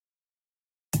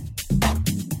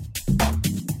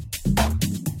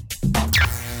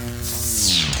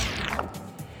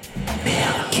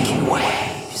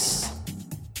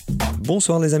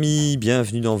Bonsoir les amis,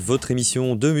 bienvenue dans votre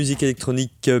émission de musique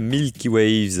électronique Milky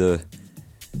Waves.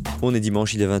 On est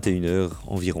dimanche, il est 21h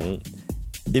environ.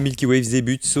 Et Milky Waves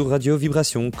débute sur Radio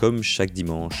Vibration comme chaque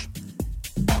dimanche.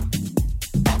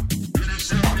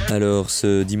 Alors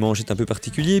ce dimanche est un peu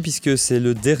particulier puisque c'est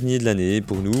le dernier de l'année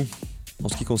pour nous en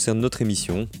ce qui concerne notre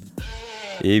émission.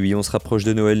 Et oui, on se rapproche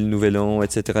de Noël, Nouvel An,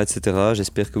 etc., etc.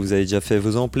 J'espère que vous avez déjà fait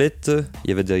vos emplettes.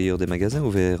 Il y avait d'ailleurs des magasins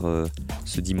ouverts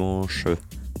ce dimanche.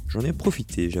 J'en ai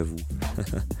profité, j'avoue.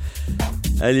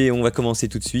 Allez, on va commencer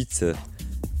tout de suite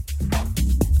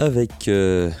avec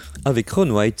Ron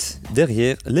White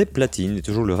derrière les platines et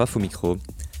toujours le Raf au micro.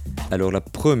 Alors la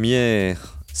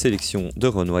première sélection de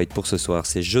Ron White pour ce soir,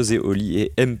 c'est José Oli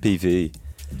et MPV.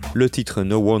 Le titre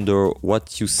No Wonder What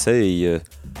You Say.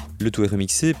 Le tout est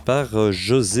remixé par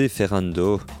José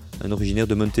Ferrando, un originaire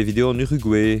de Montevideo en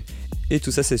Uruguay. Et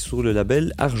tout ça c'est sur le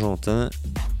label argentin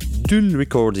Dul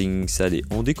Recordings. Allez,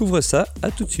 on découvre ça,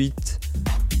 à tout de suite.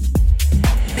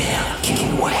 Milky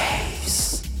Waves.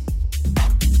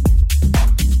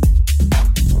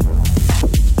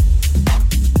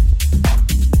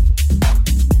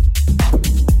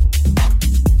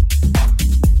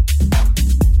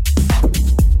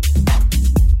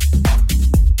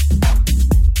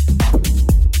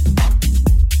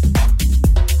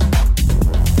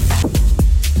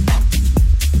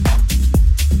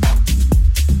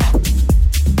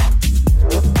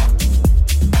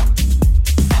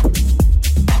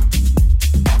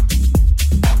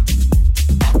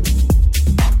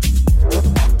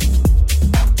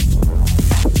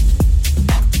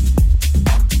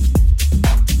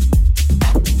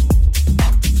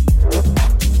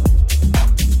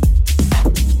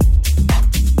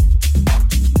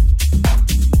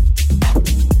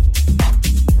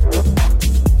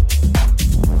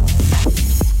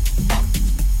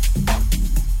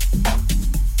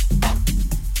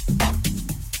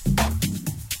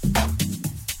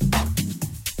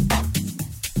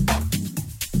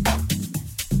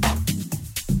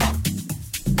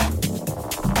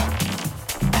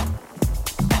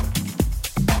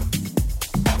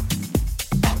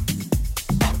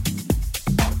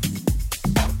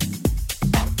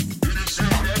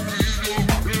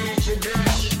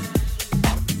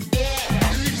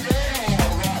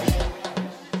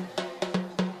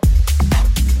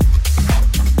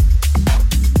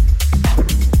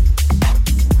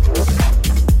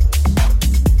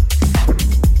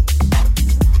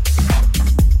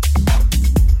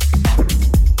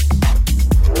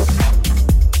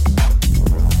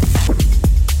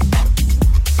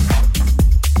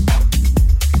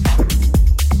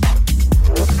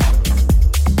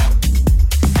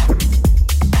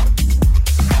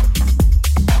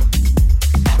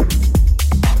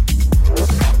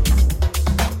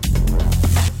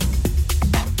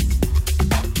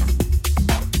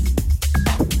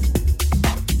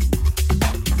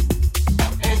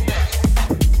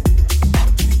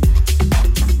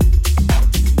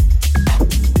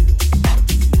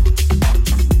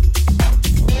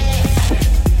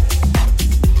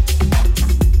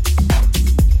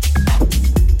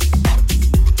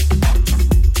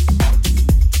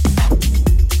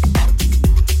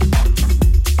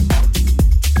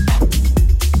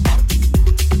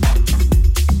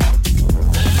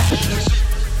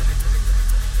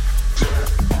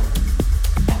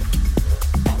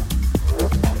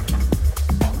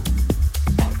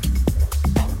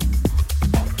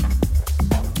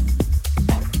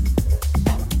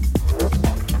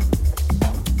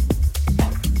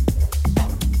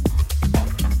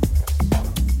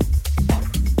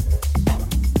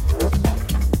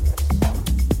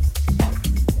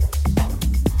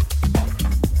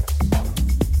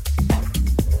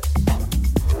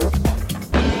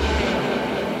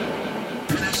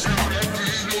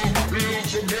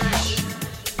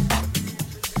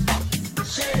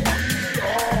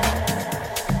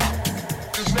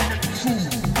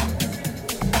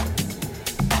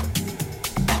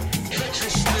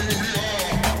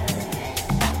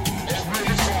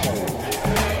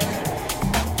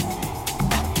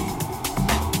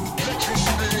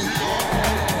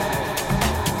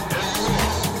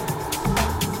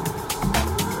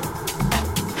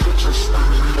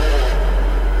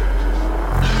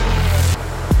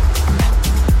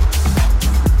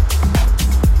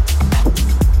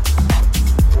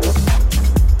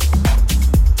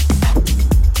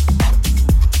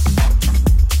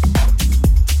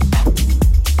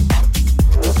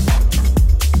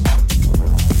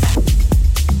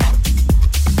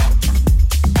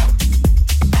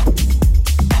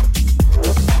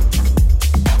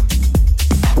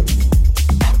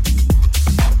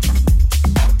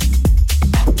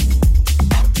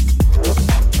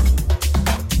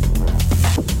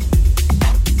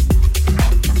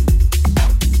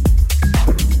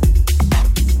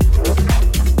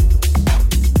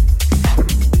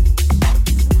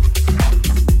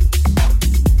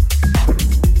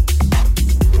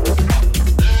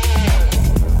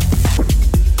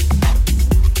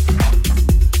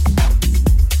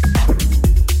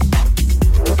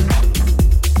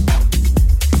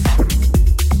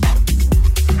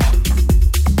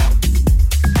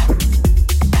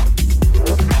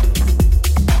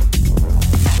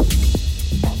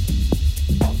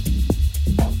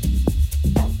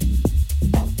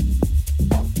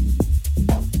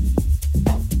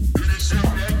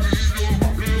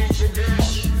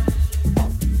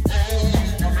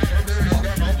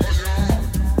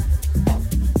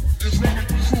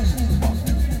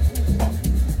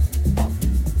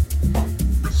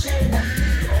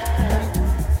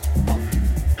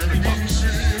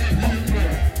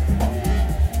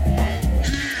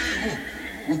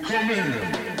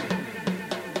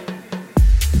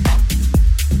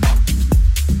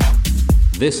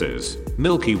 This is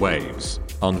Milky Waves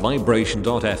on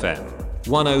Vibration.fm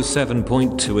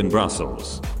 107.2 in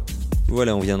Brussels.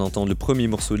 Voilà, on vient d'entendre le premier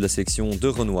morceau de la sélection de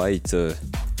Ron White.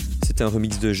 C'était un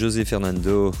remix de José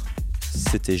Fernando.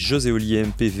 C'était José Oli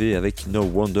MPV avec No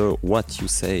Wonder What You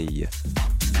Say.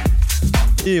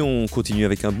 Et on continue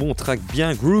avec un bon track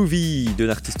bien groovy de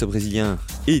l'artiste brésilien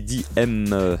Eddie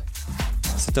M.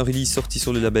 C'est un release sorti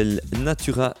sur le label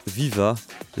Natura Viva,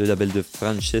 le label de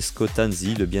Francesco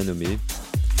Tanzi, le bien nommé.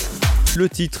 Le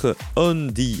titre On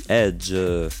the Edge.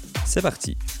 C'est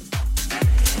parti.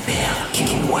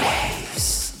 Milky Waves.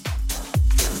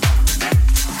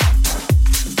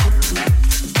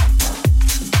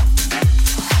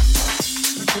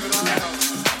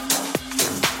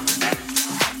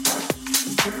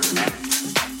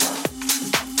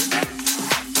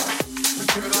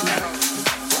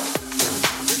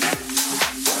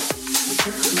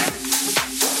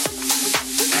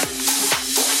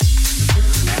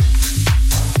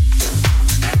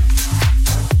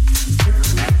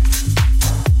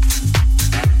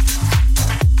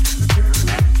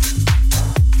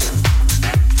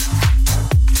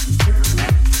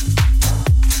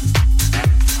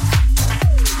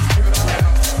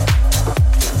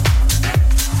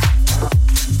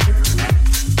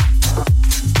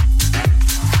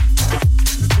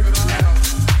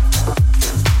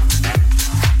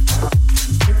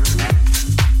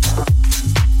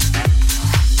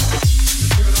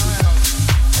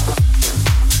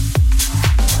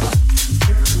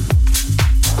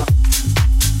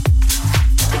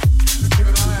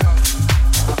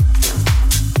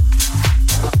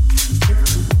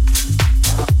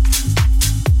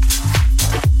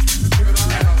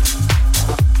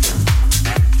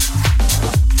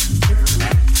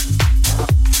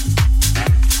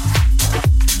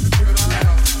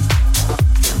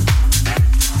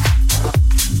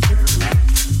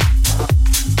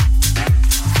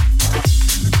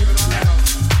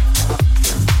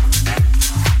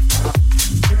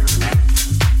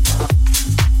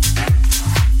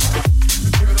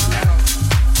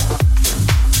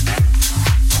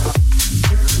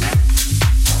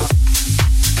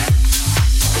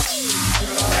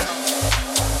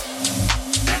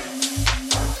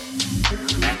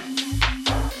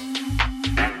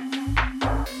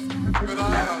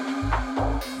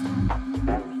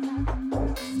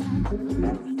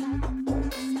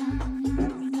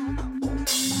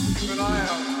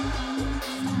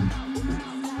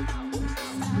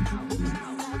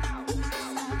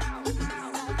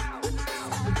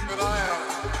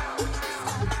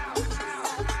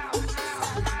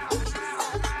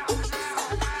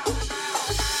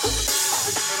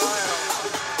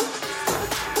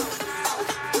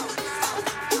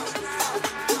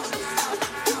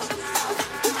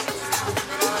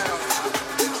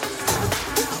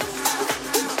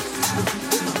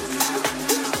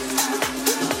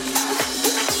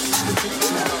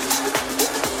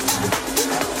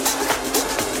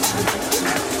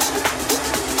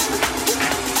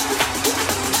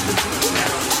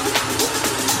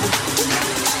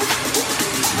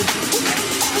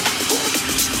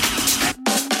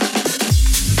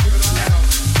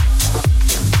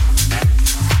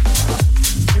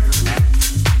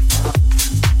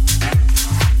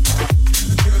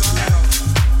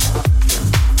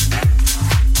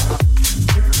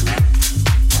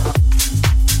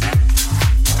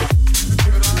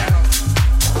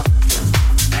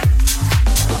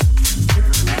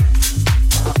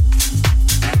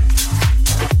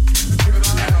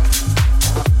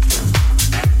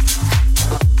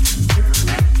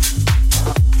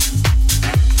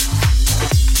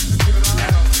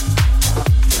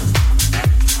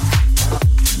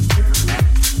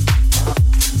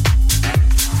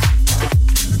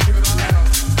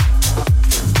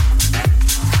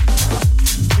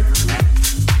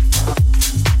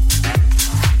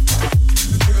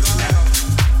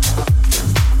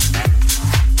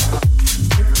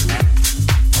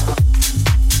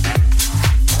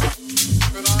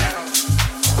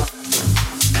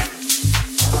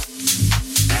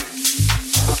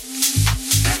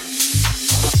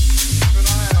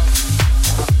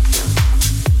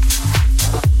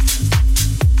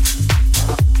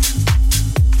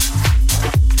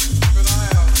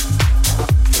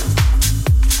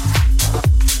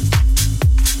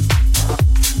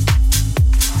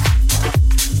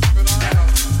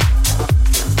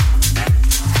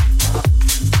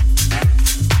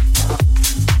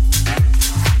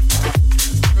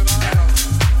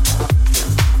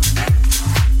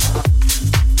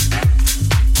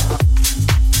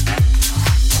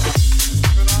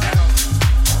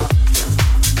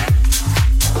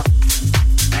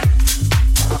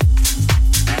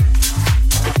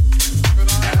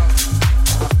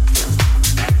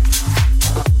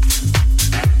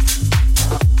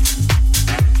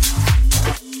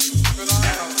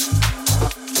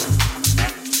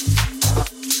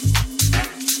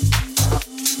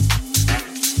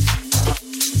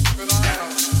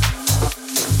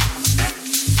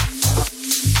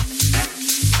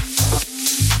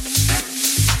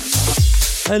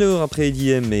 Alors après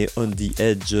EDM et On The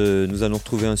Edge, nous allons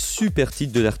retrouver un super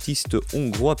titre de l'artiste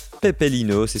hongrois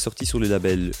Pepelino. C'est sorti sur le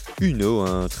label Uno,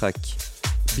 un track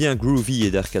bien groovy et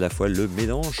dark à la fois, le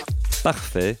mélange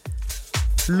parfait.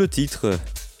 Le titre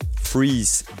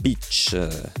Freeze Beach.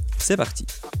 C'est parti.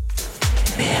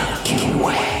 Milky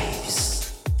Way.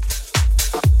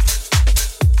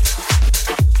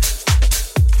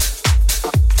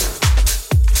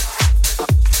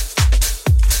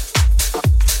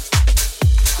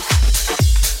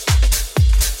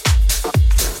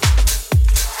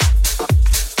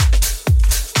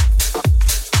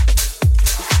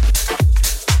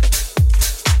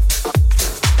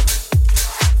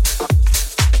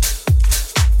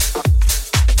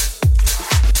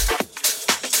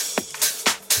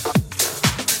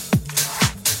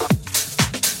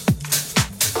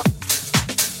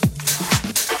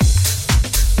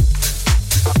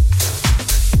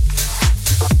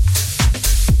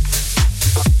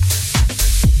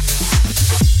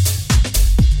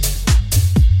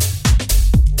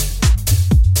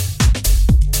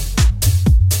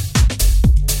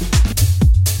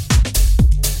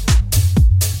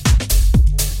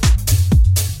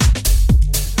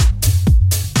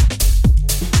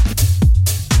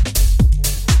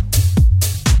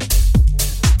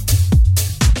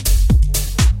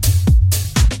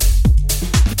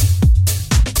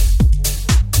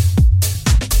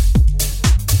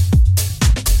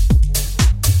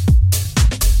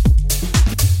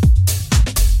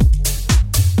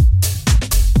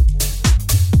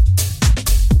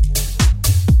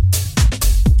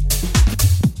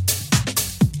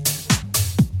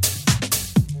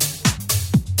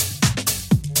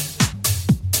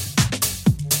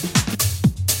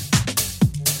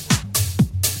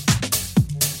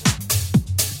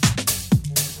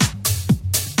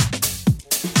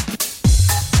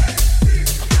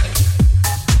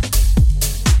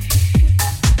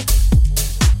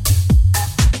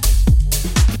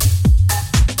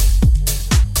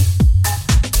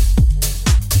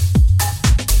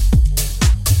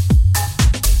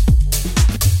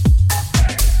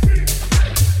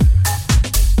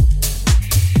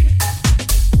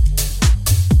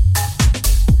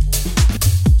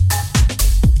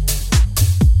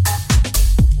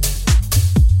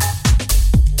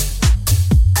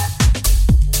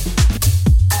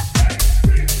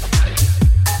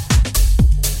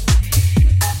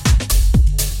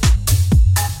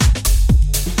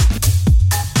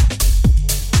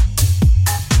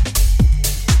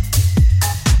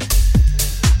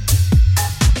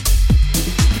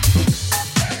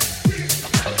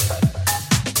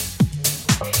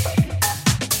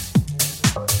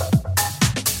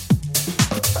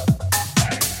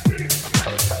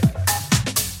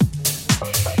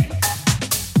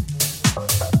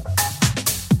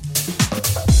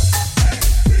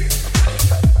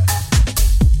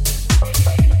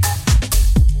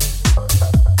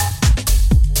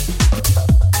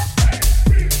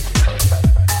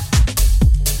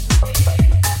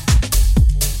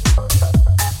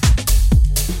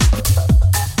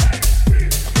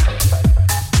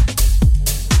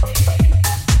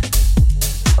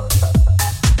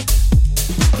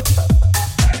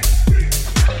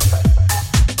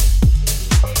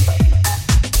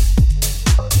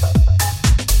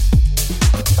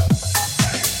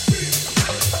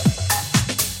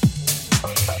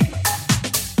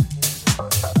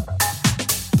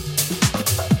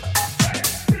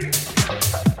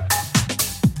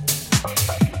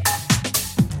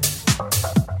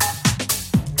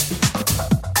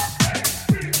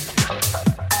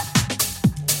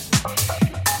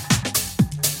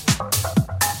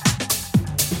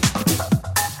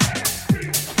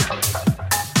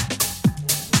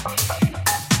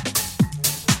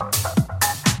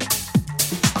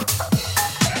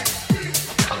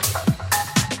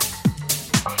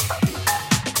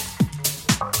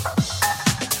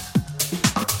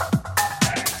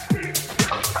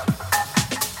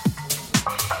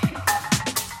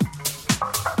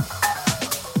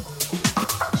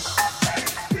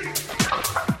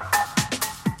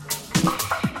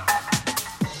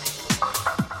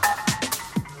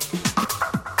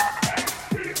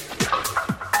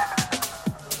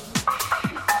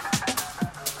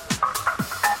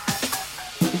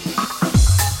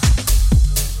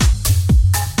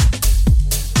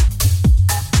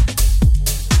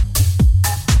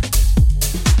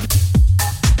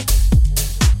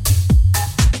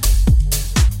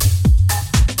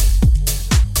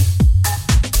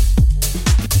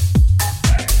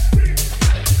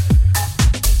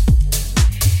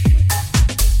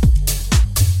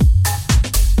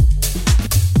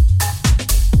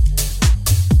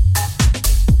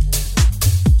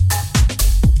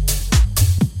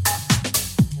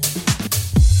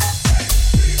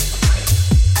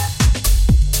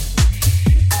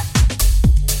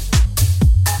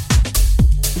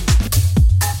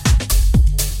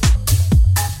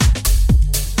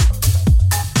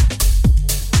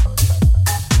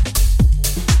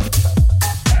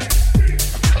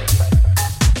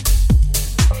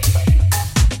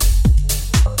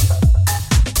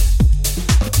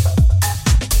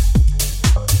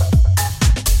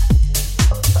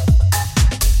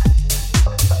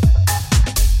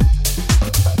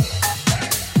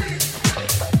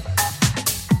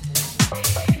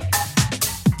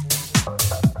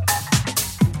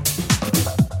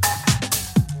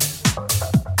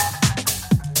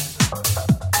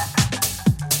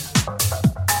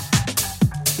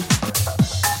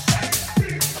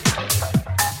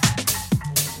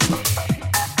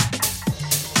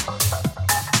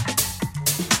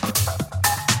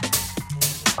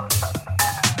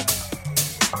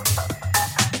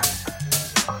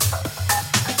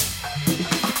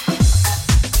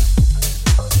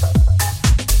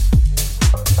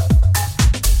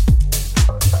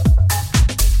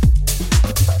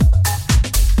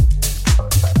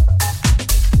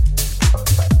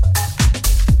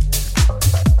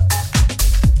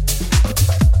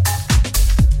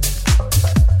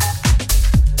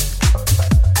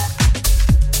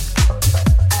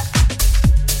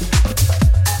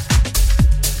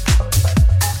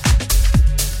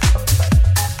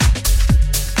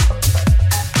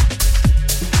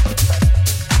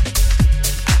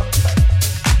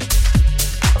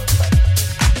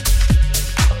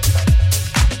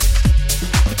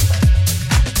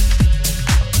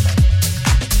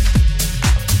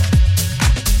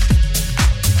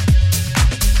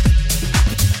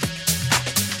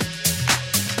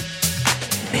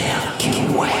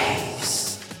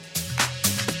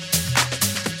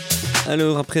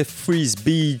 Alors après Freeze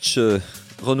Beach,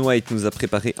 Ron White nous a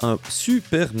préparé un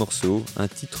super morceau, un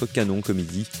titre canon comme il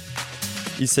dit.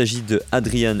 Il s'agit de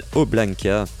Adrian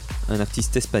Oblanca, un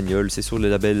artiste espagnol, c'est sur le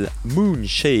label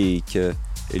Moonshake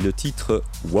et le titre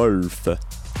Wolf.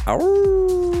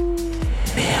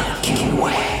 Milky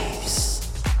Way.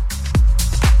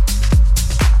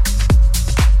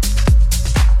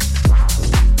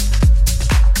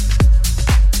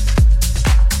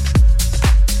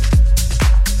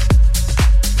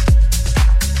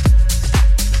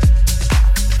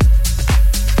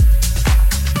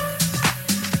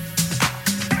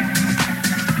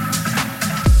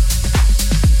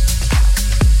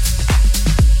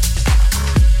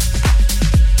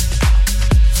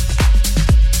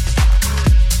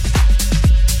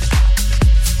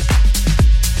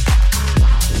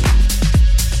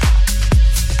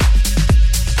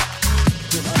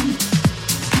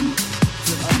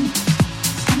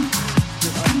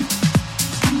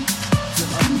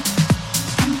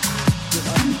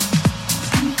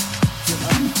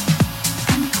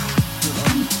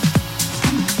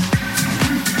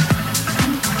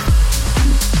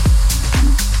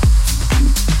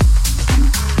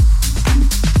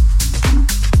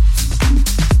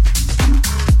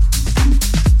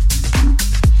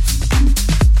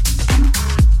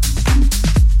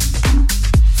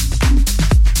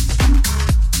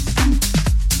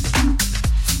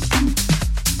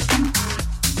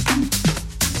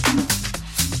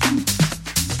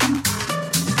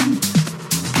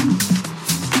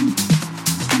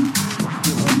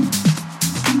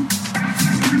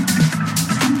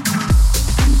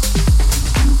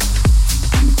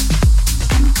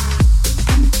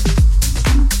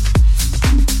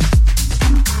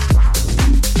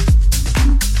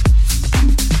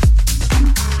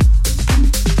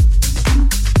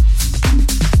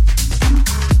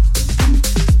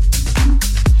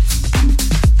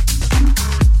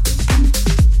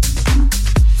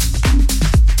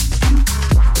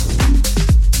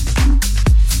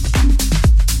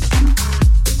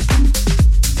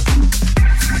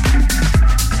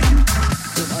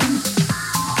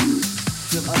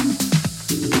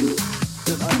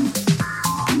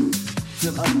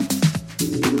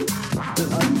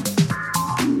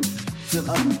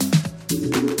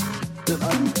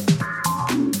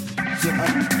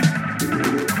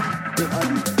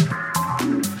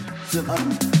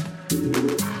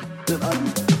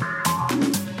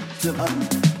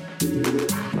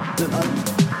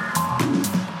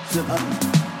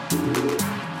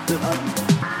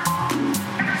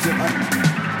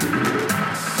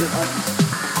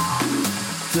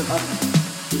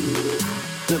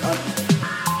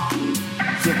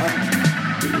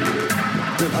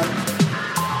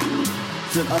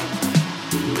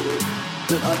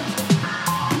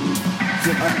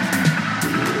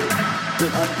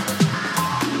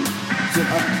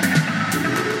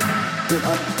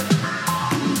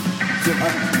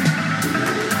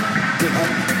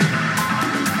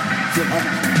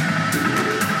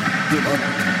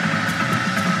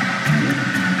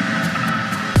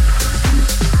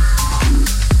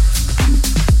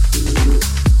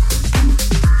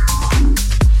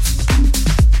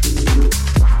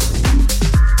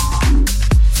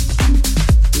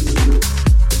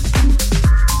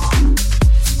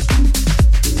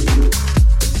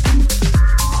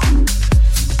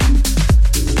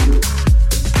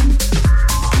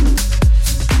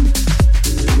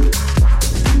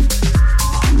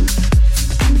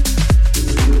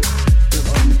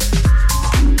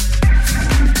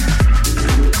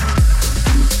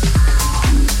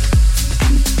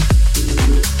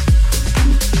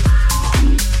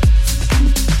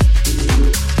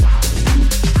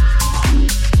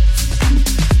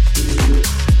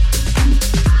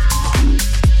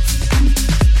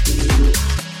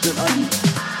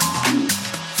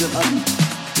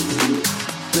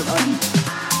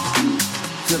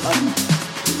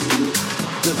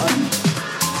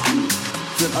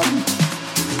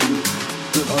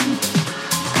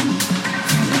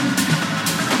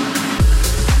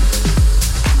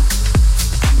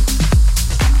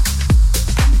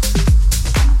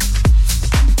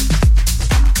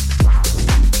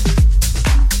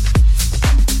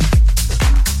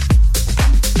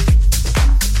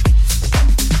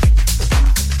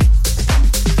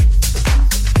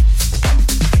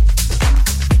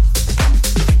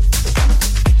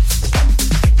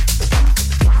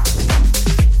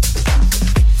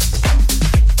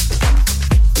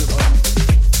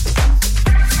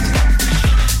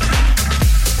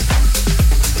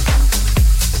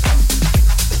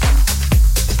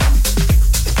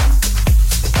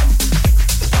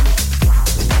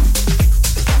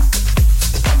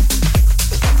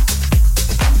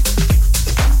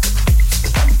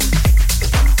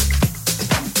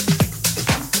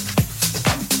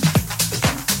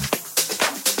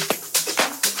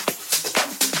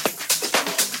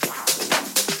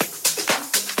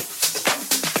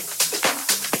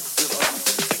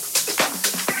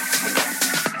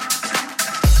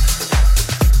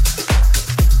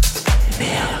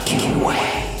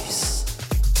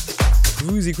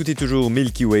 écoutez toujours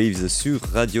Milky Waves sur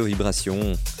Radio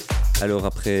Vibration. Alors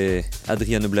après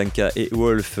Adriano Blanca et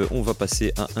Wolf, on va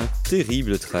passer à un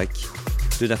terrible track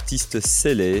de l'artiste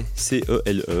Cele,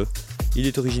 C-E-L-E. Il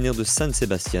est originaire de San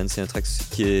Sebastian, c'est un track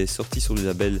qui est sorti sur le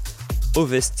label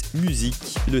Ovest Music,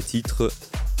 le titre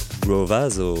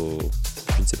Grovazo.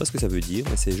 Je ne sais pas ce que ça veut dire,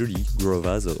 mais c'est joli,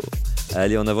 Grovazo.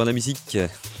 Allez, en avant la musique.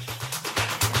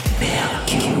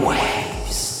 Milky Way.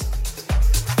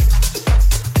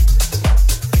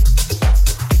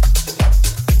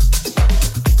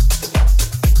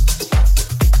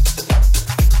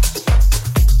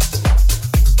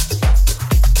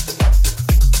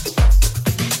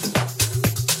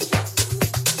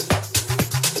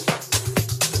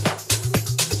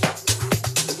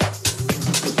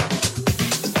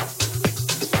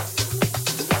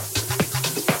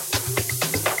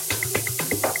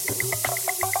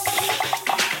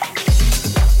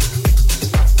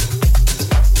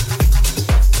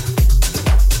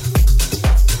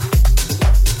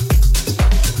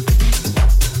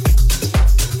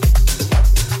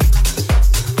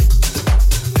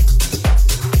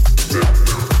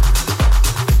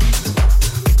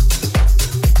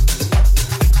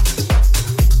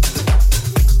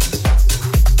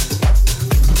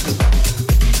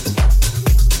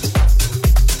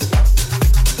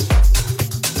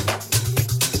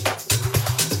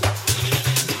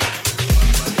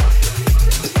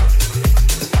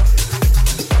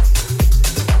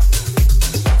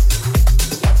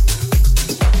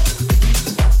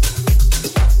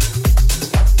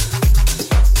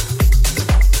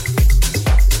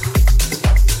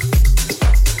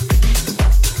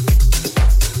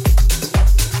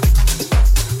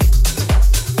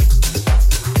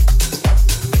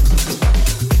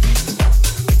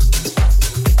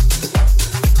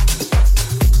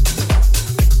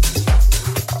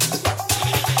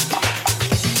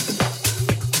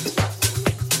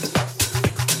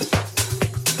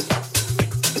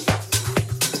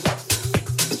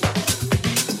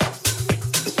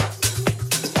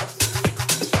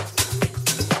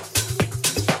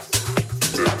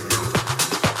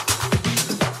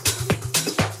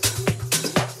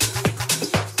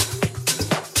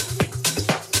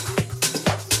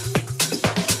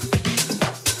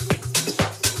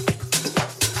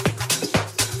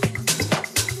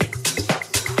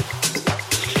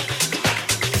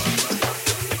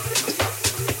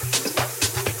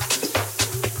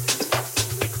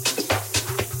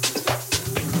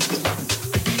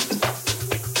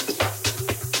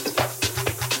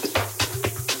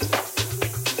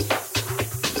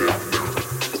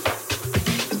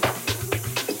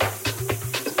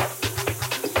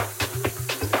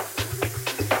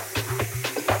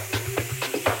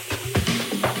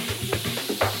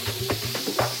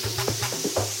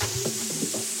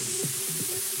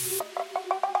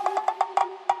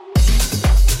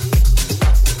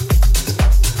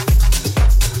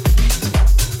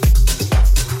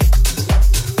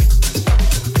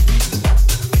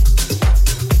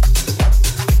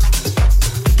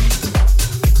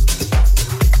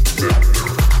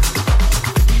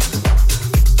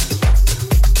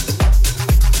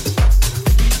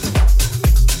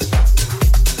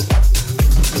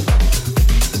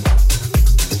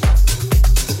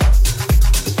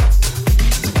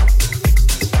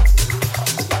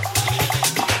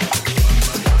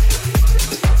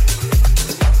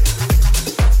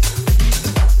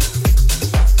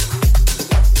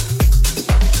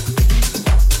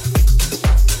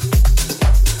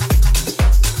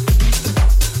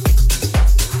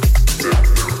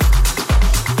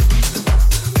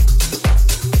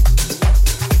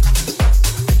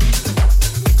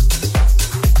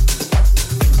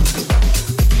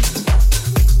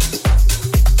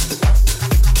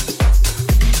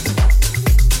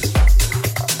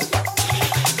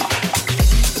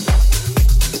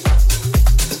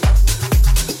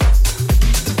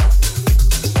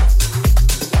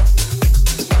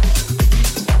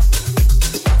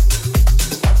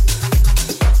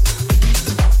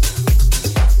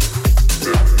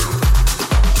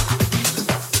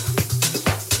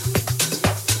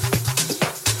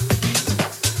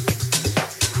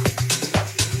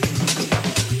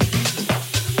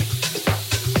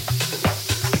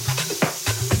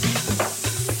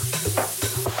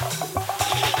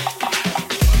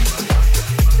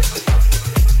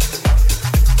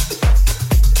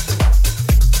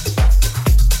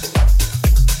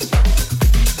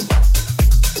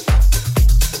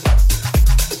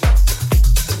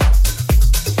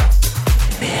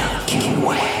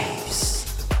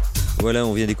 Voilà,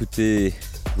 on vient d'écouter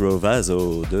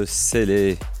Grovazo de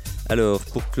Cele. Alors,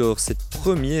 pour clore cette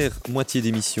première moitié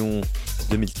d'émission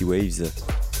de Milky Waves,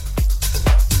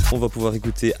 on va pouvoir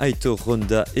écouter Aitor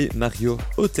Ronda et Mario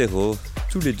Otero,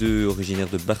 tous les deux originaires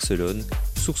de Barcelone.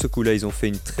 Sur ce coup-là, ils ont fait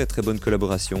une très très bonne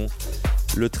collaboration.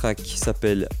 Le track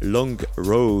s'appelle Long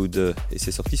Road et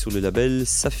c'est sorti sur le label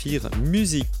Saphir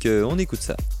Music. On écoute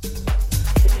ça.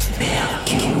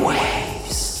 Milky Waves.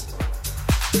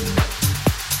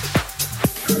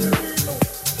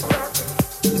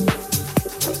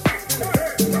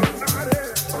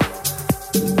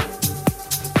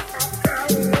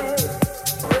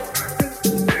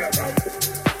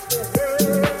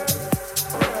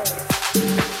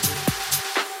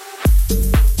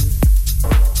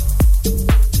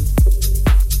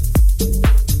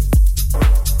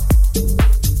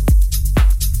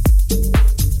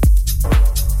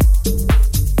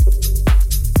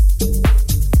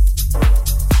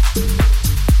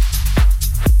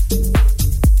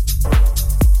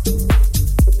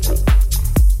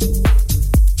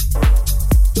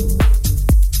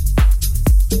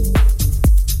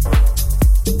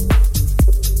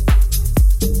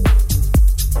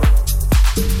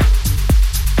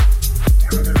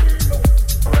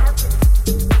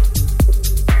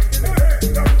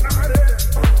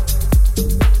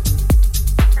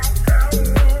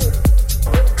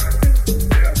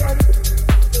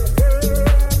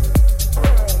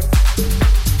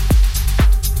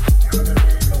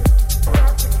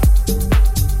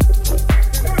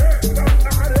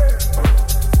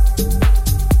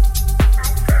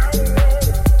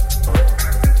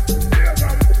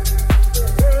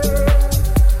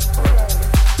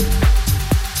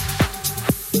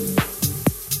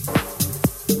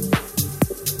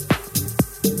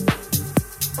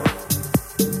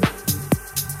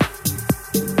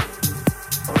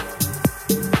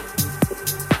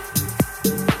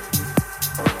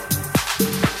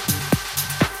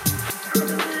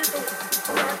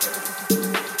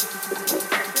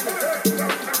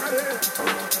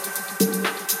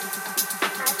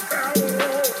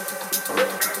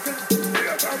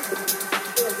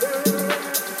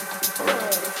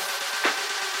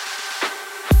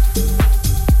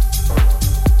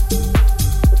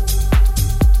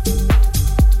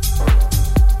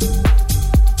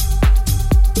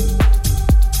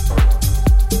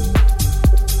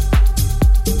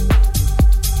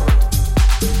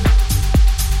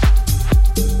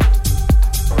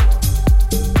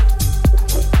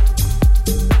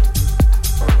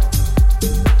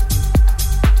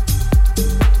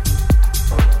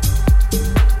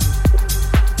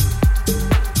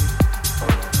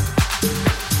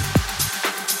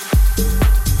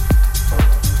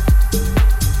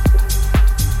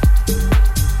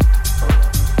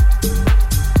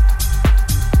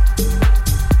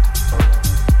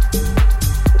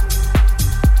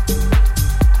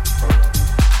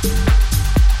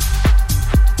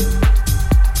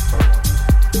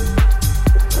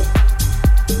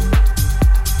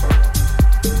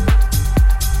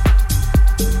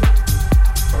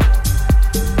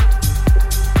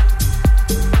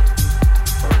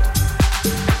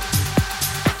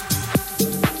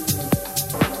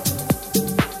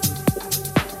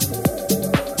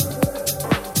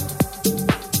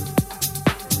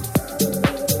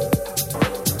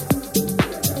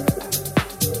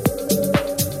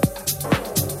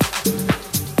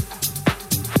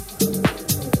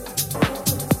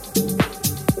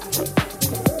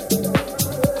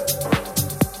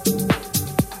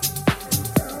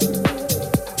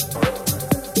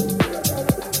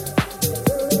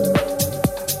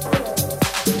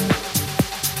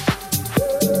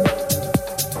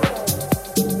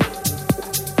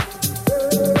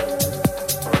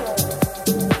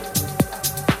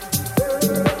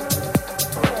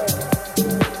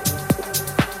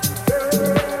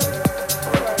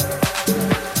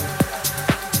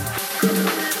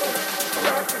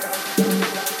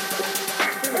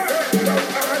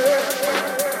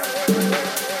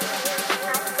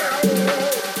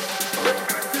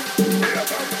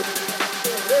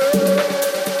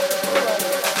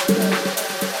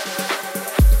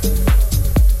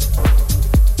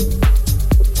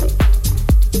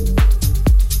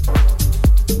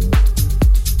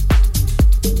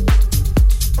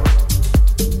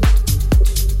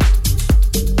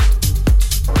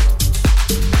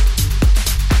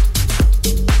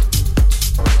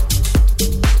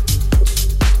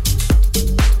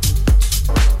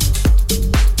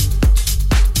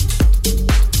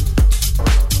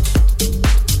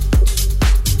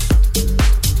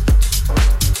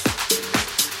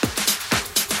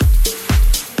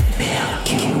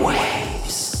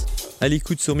 À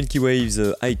l'écoute sur Milky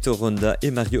Waves, Aitor Ronda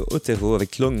et Mario Otero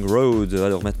avec Long Road.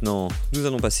 Alors maintenant, nous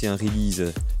allons passer un release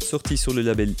sorti sur le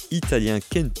label italien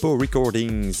Kenpo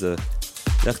Recordings.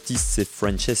 L'artiste c'est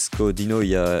Francesco Di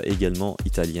Noia, également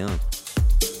italien.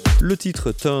 Le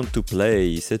titre Turn to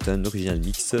Play, c'est un original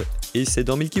mix et c'est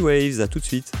dans Milky Waves, à tout de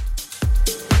suite.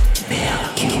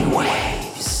 Milky Waves.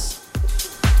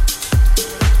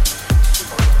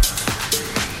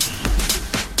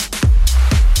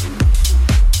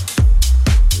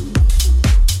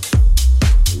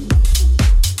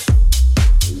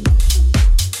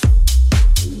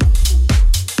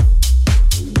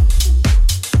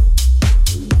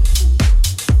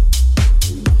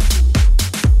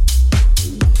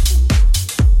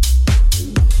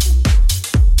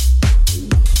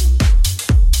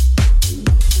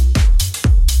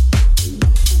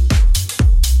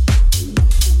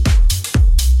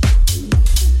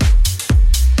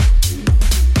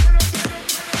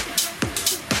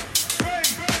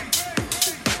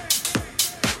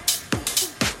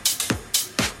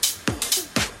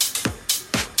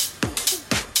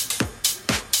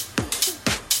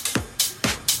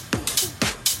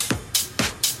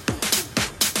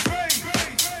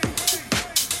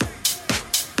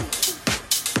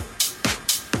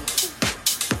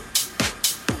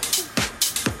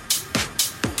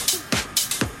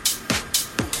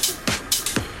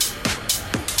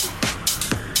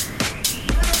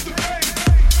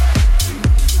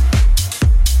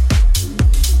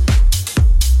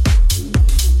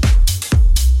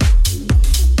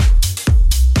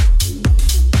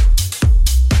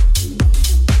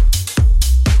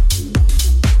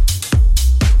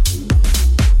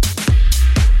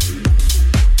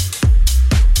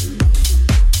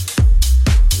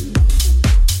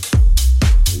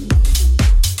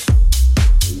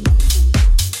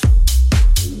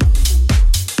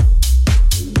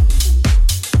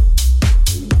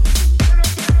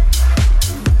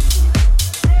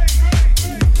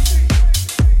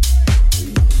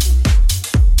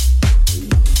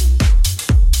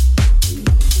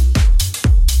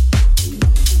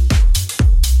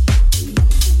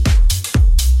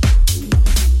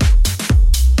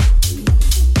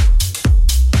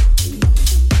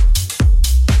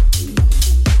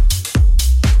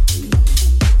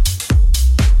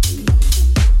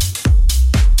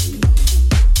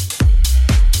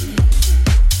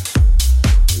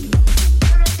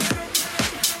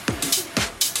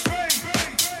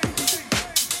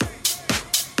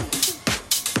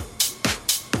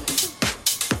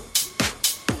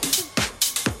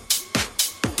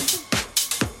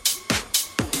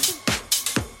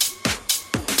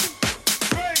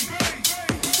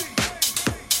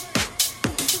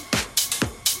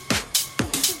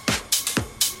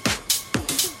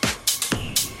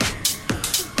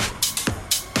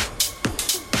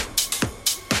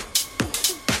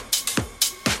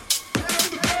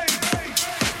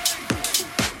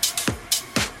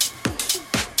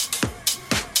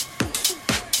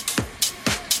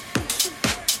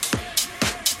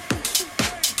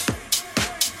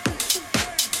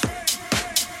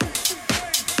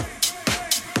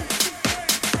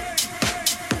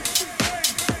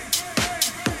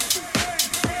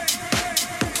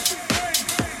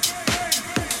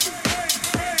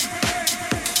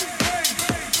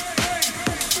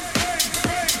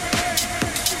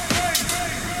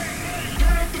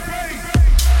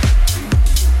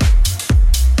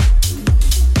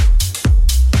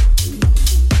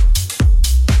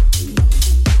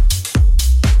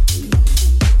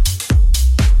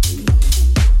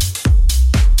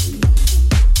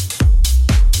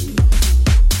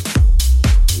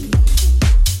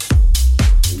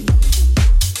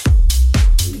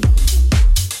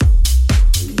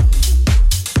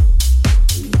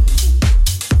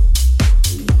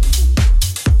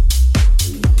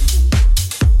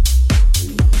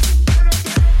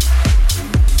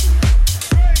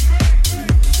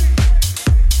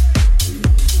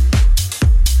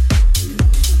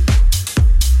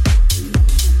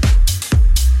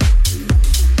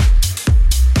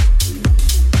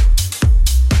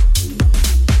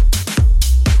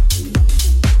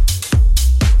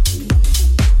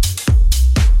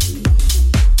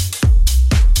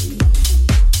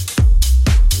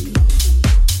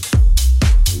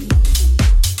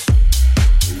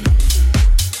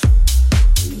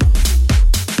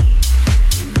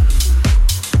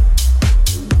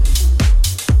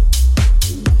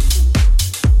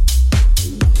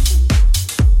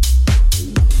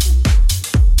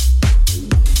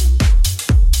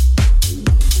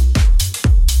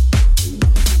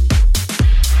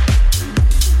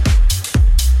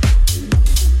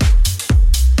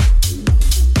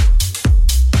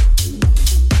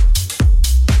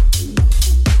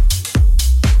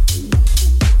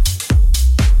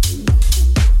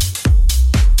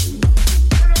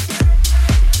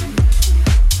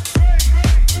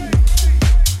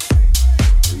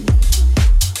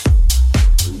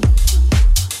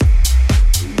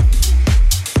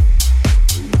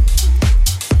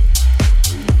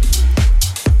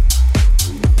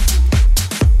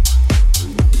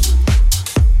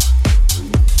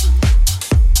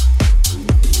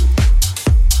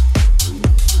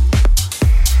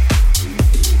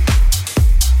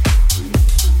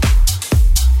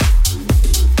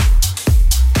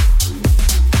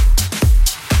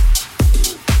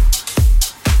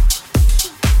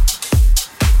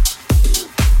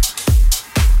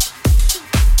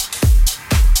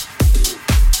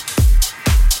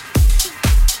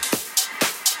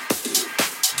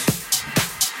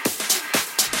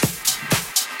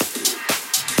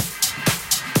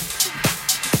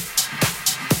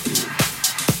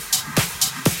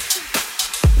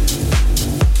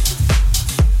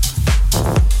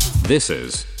 This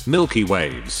is Milky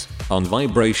Waves on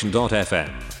Vibration.fm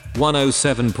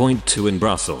 107.2 in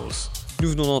Brussels. Nous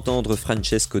venons d'entendre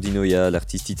Francesco Di Noia,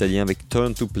 l'artiste italien avec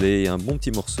Turn to Play, un bon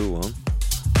petit morceau.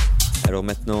 Alors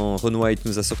maintenant, Ron White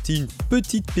nous a sorti une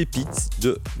petite pépite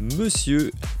de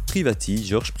Monsieur Privati,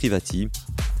 Georges Privati.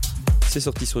 C'est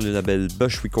sorti sur le label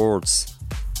Bush Records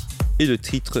et le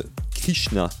titre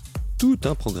Krishna. Tout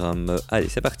un programme. Allez,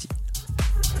 c'est parti.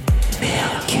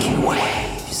 Milky Way.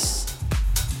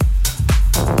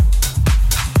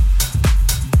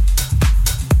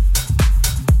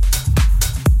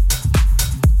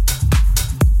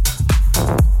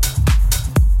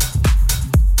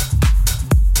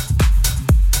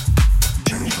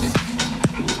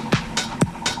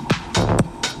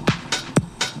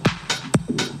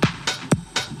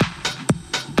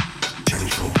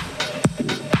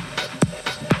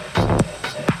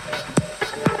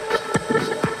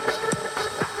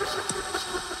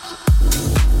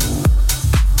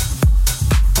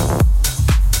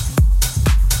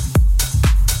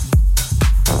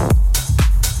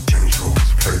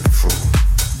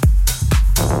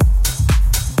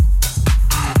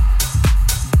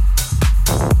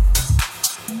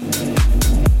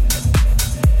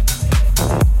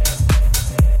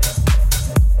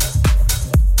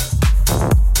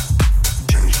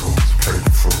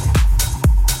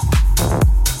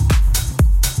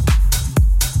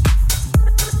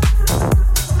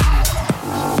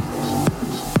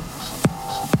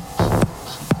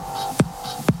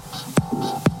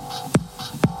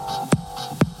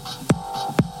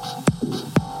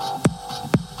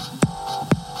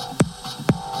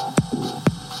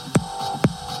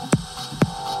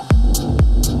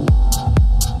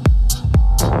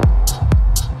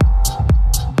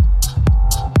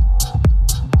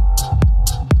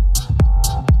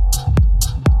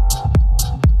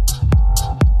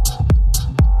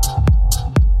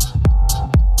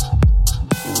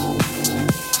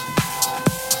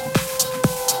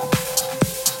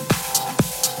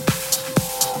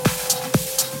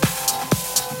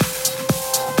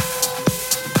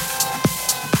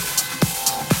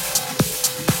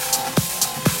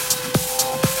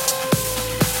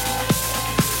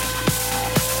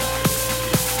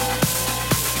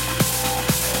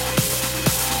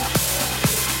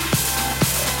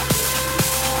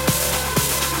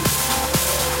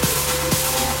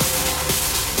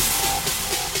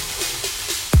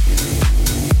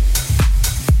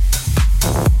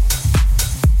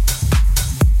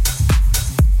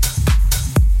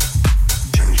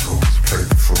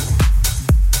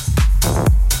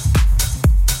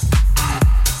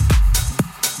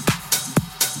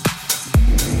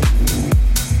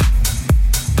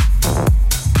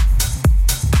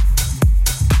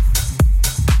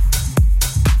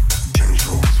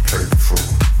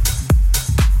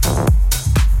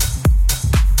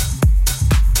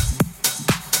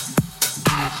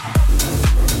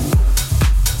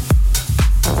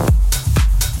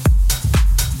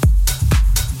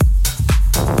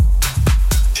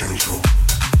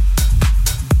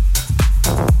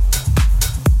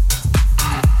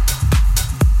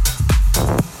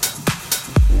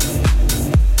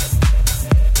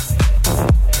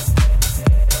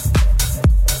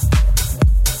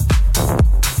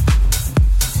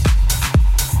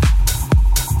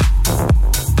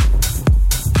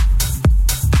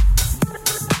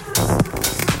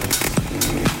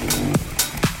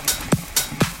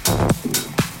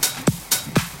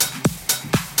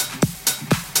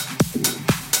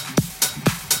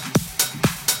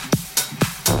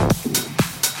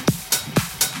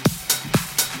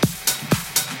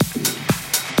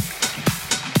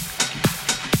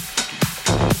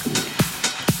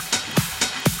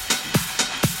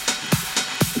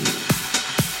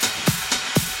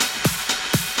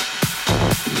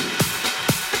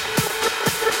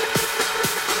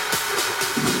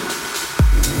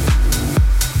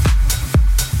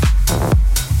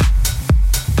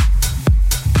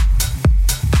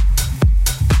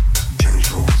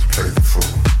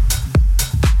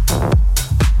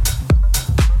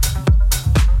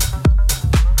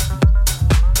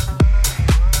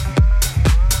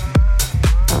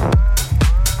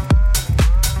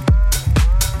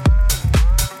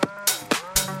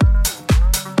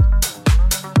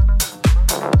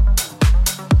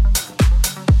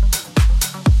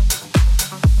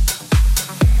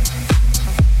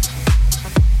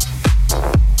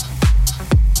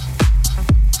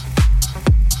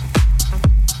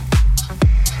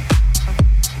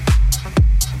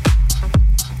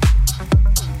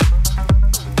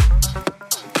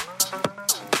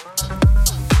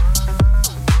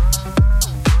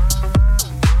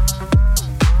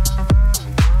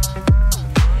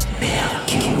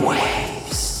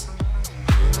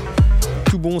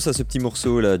 réponse à ce petit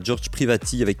morceau là, George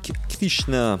Privati avec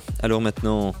Krishna. Alors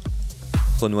maintenant,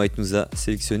 Ron White nous a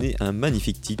sélectionné un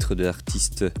magnifique titre de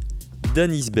l'artiste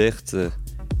Danis Bert.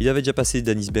 Il avait déjà passé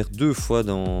Danis Bert 2 fois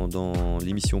dans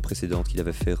l'émission précédente qu'il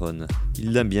avait fait Ron.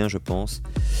 Il l'aime bien, je pense.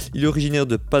 Il est originaire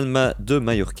de Palma de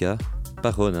Mallorca,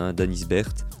 pas Ron, hein, Danis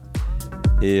Bert.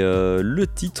 Et le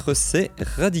titre c'est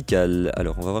Radical.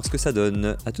 Alors on va voir ce que ça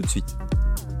donne. A tout de suite.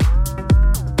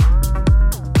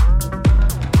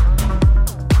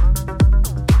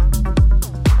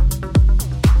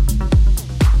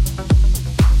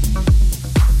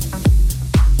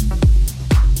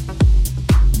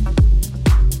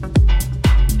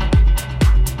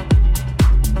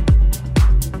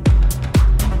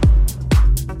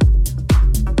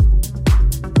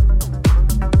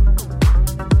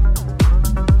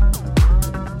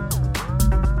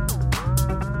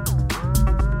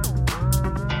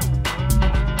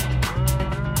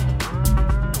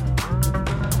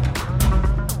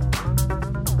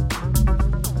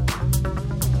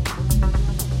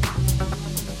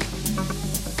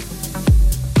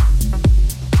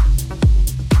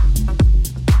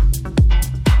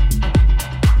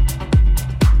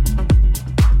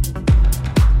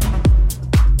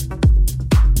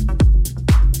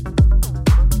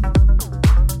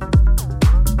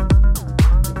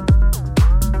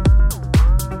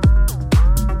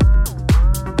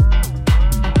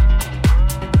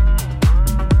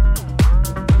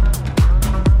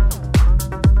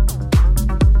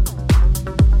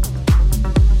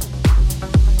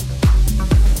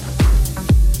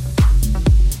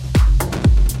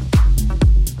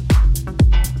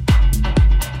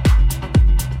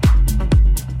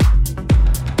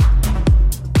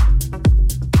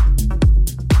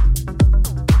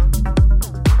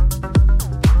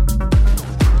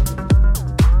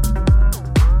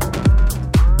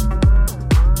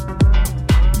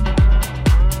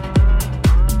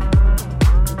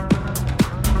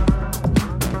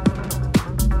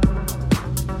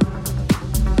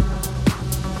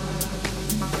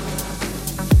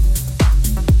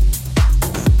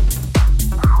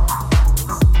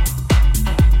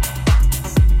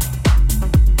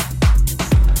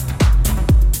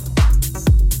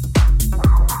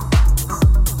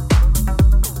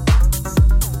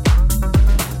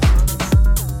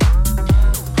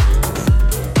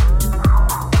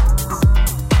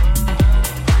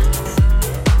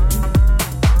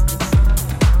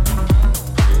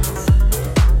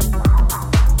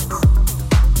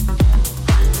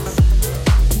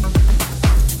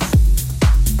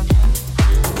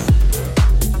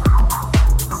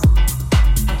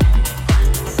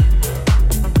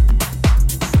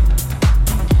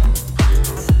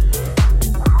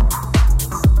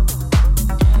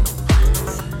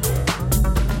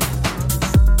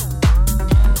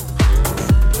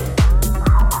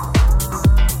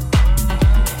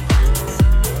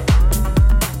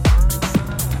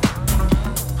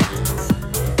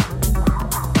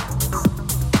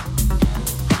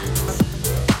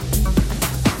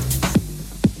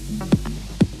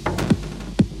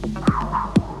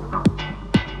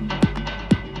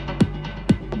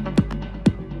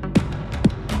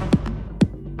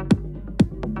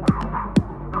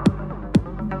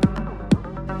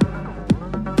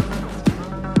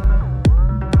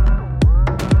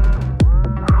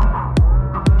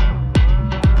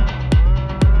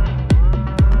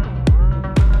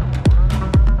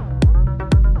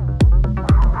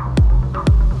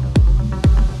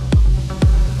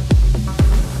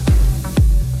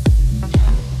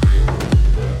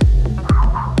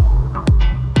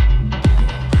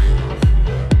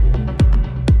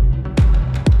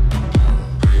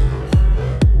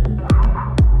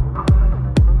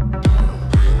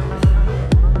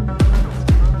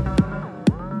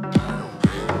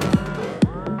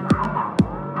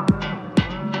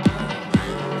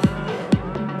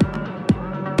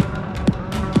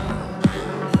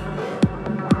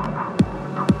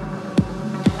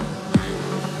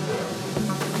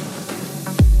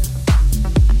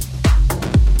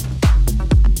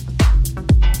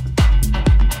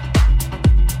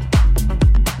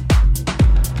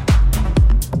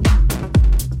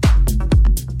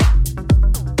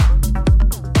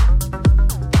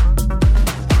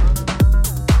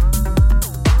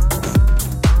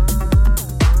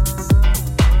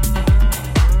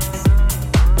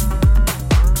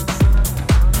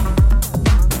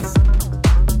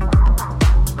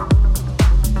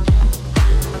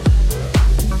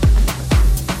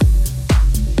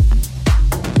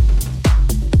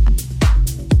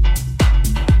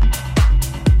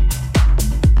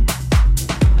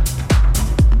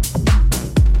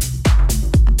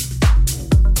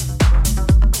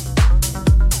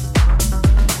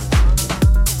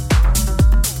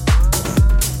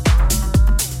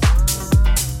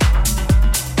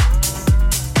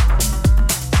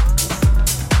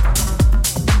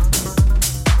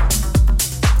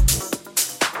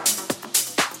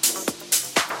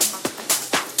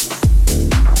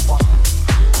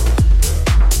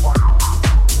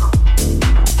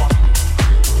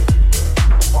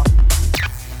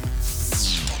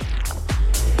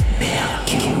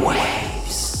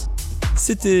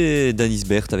 C'était Danis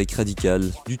Bert avec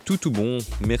Radical, du tout bon,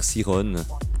 merci Ron.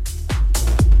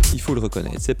 Il faut le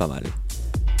reconnaître, c'est pas mal.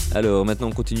 Alors maintenant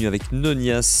on continue avec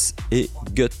Nonias et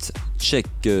Gut Check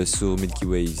sur Milky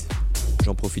Waves.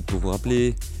 J'en profite pour vous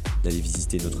rappeler d'aller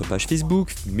visiter notre page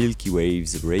Facebook Milky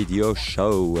Waves Radio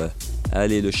Show.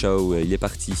 Allez, le show, il est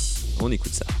parti, on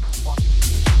écoute ça.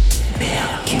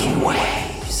 Milky Waves.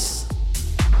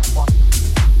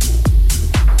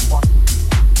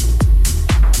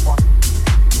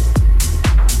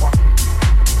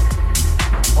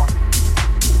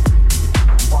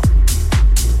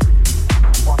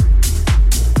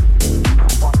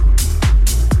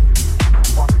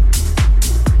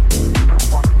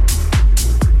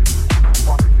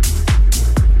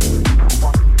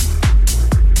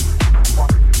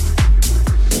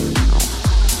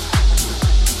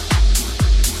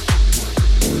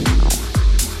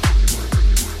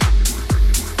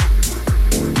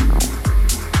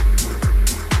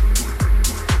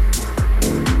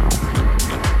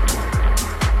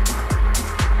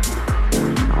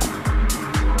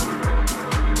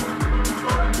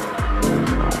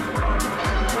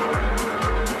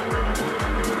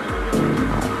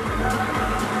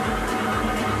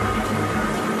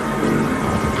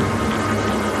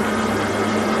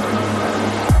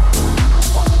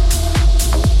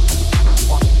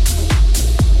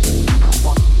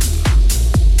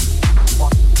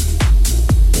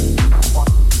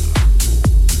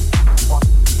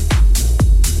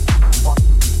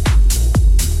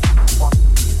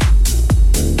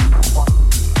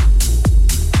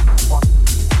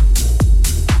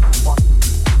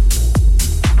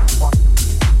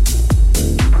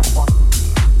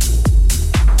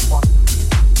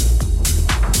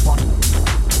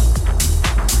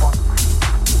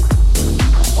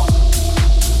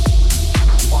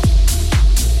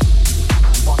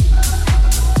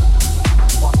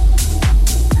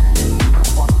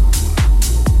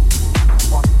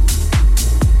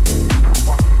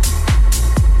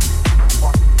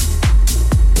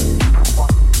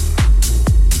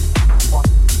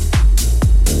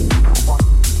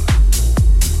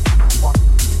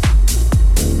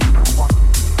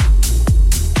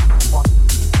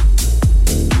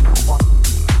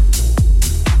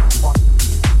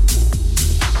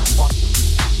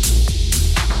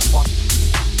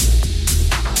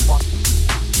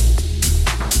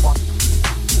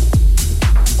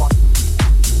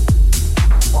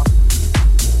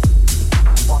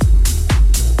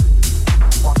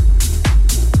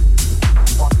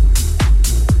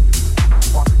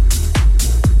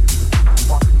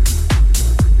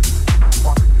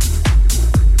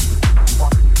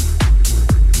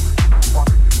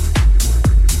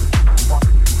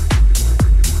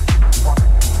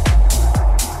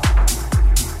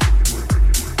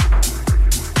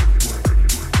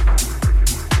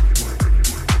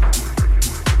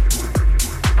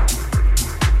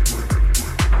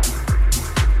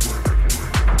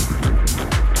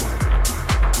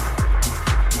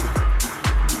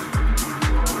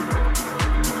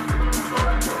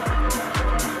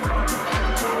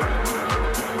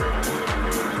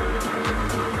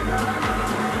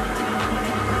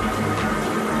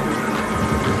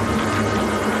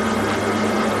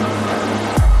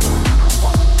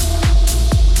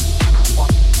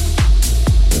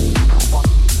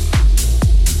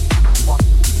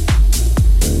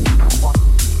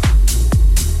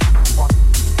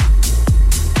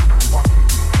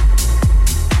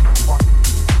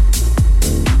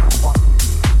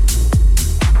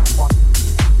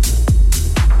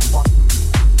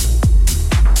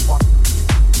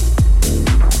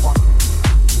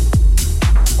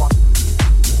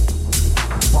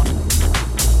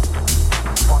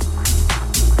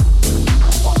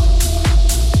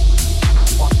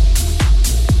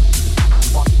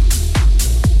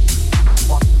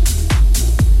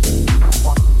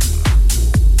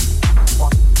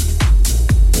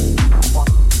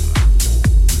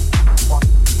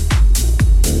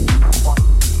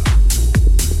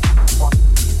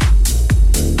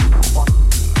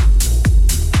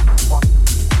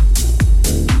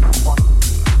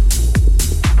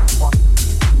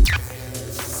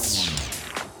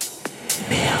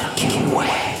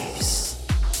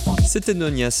 C'était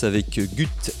Nonias avec Gut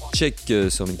Check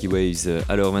sur Milky Waves.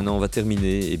 Alors maintenant on va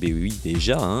terminer, et bien oui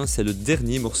déjà, c'est le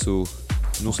dernier morceau,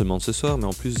 non seulement de ce soir mais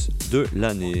en plus de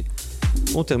l'année.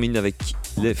 On termine avec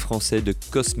les Français de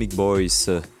Cosmic Boys,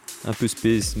 un peu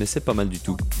space mais c'est pas mal du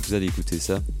tout, vous allez écouter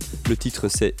ça. Le titre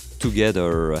c'est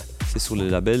Together, c'est sur le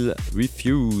label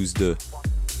Refused.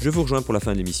 Je vous rejoins pour la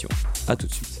fin de l'émission, à tout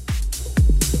de suite.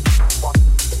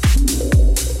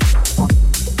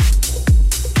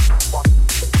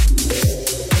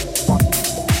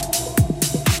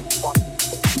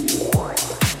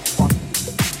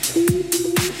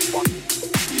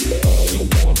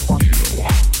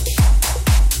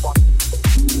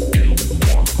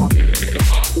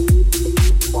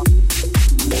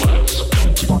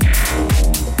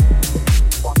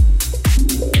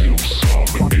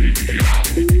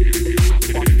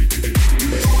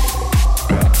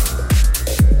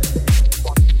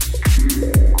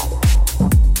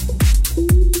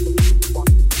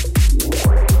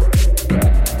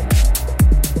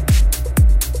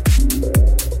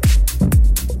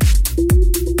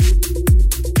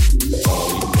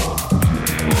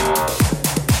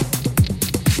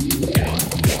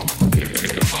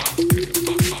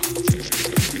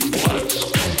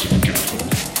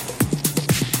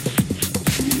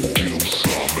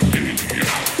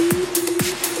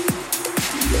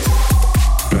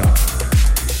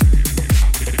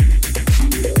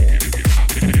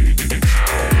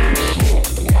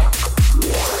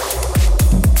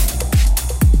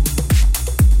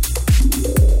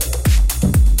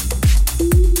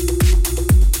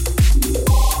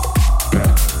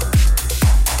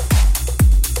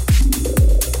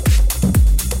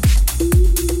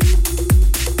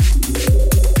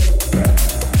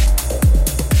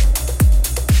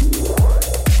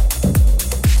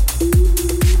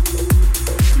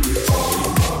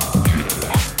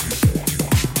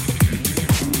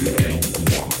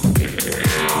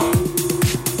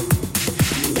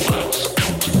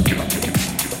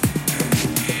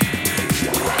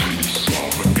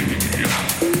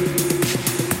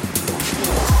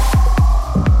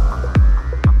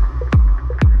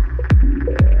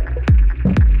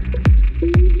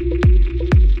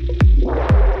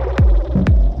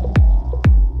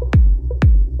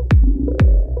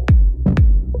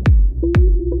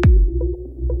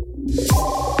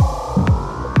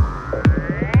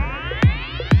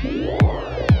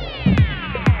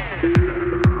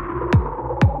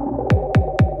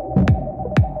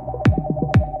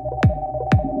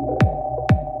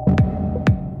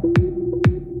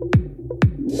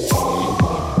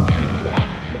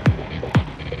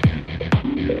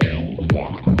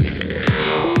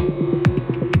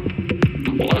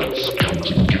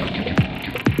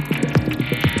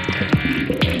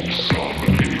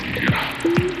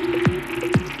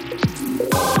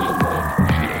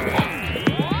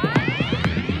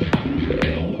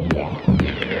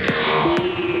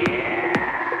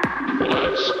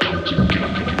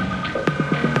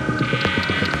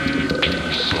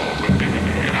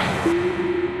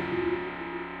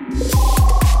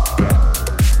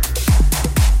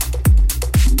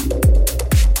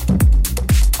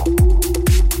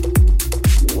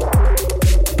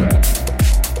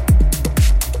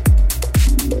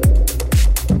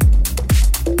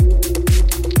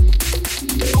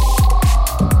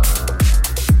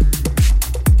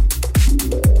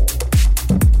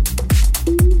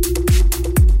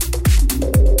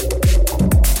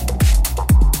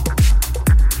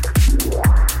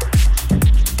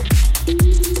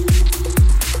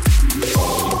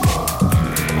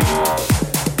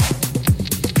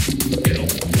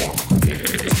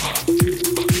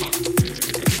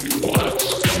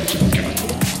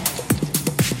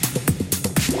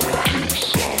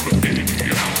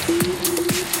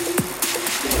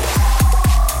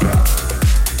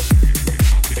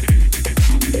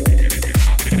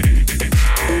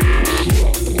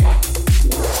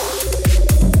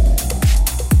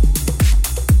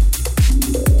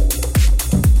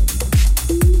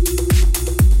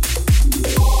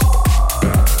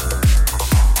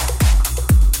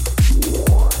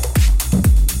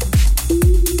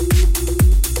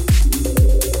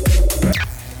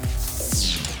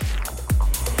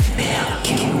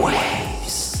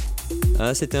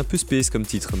 Ah, c'était un peu space comme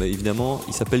titre, mais évidemment,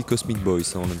 il s'appelle Cosmic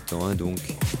Boys en même temps, hein, donc...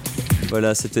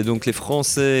 Voilà, c'était donc les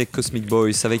Français Cosmic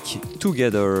Boys avec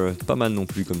Together, pas mal non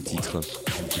plus comme titre.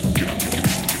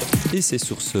 Et c'est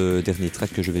sur ce dernier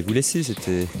track que je vais vous laisser,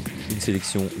 c'était une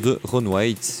sélection de Ron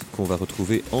White qu'on va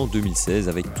retrouver en 2016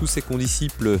 avec tous ses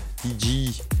condisciples,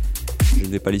 DJ, je ne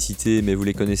vais pas les citer mais vous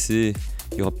les connaissez,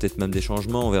 il y aura peut-être même des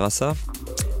changements, on verra ça.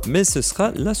 Mais ce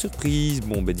sera la surprise.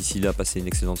 Bon, d'ici là, passez une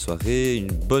excellente soirée, une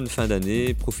bonne fin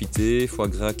d'année, profitez, foie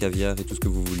gras, caviar et tout ce que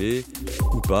vous voulez,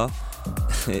 ou pas.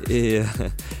 Et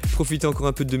profitez encore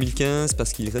un peu de 2015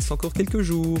 parce qu'il reste encore quelques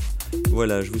jours.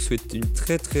 Voilà, je vous souhaite une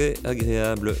très très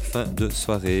agréable fin de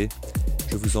soirée.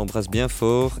 Je vous embrasse bien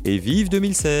fort et vive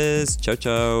 2016. Ciao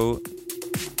ciao.